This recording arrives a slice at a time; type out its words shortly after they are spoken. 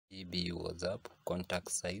GB WhatsApp,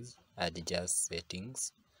 contact size, adjust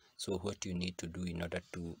settings. So what you need to do in order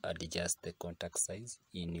to adjust the contact size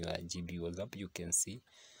in your GB WhatsApp, you can see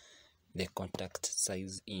the contact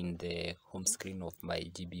size in the home screen of my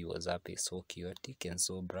GB WhatsApp is so chaotic and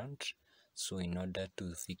so blunt. So in order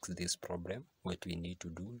to fix this problem, what we need to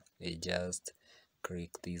do is just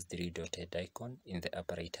click this three-dotted icon in the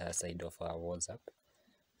upper right hand side of our WhatsApp,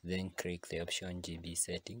 then click the option GB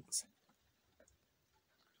settings.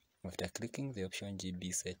 After clicking the option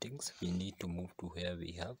GB settings, we need to move to where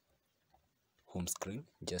we have home screen.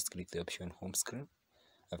 Just click the option home screen.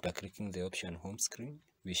 After clicking the option home screen,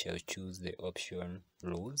 we shall choose the option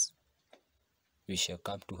rows. We shall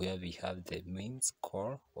come to where we have the mains,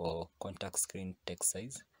 core or contact screen text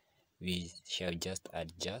size. We shall just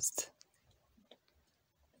adjust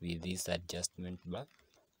with this adjustment bar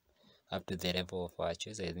up to the level of our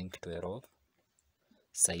choice. I think 12.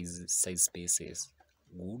 Size space is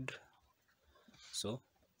good. So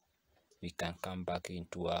we can come back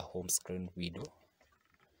into our home screen window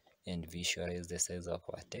and visualize the size of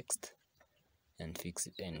our text and fix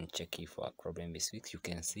it and check if our problem is fixed. You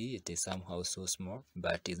can see it is somehow so small,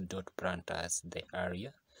 but it's not blunt as the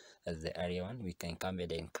area one. We can come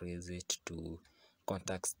and increase it to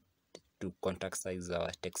contact size,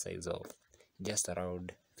 our text size of just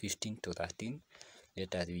around 15 to 13.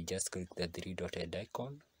 Later we just click the three-dotted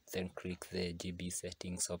icon, then click the GB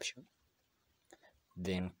settings option,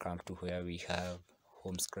 then come to where we have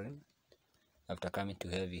home screen. After coming to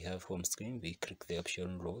where we have home screen, we click the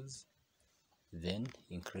option rows, then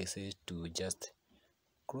increase it to just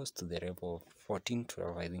close to the level of 14,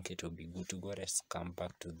 12. I think it will be good to go. Let's come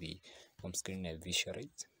back to the home screen and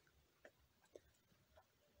visualize.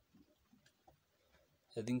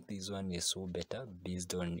 I think this one is so better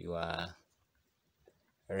based on your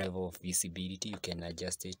level of visibility. You can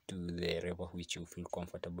adjust it to the level which you feel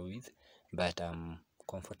comfortable with, but I'm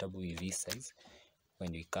comfortable with this size.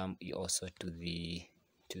 When we come also to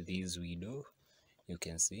this window, you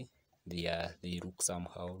can see they look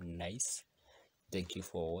somehow nice. Thank you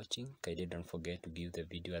for watching. Kindly don't forget to give the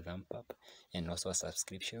video a thumb up and also a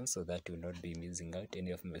subscription so that you will not be missing out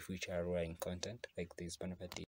any of my future online content like this. Bonaparte.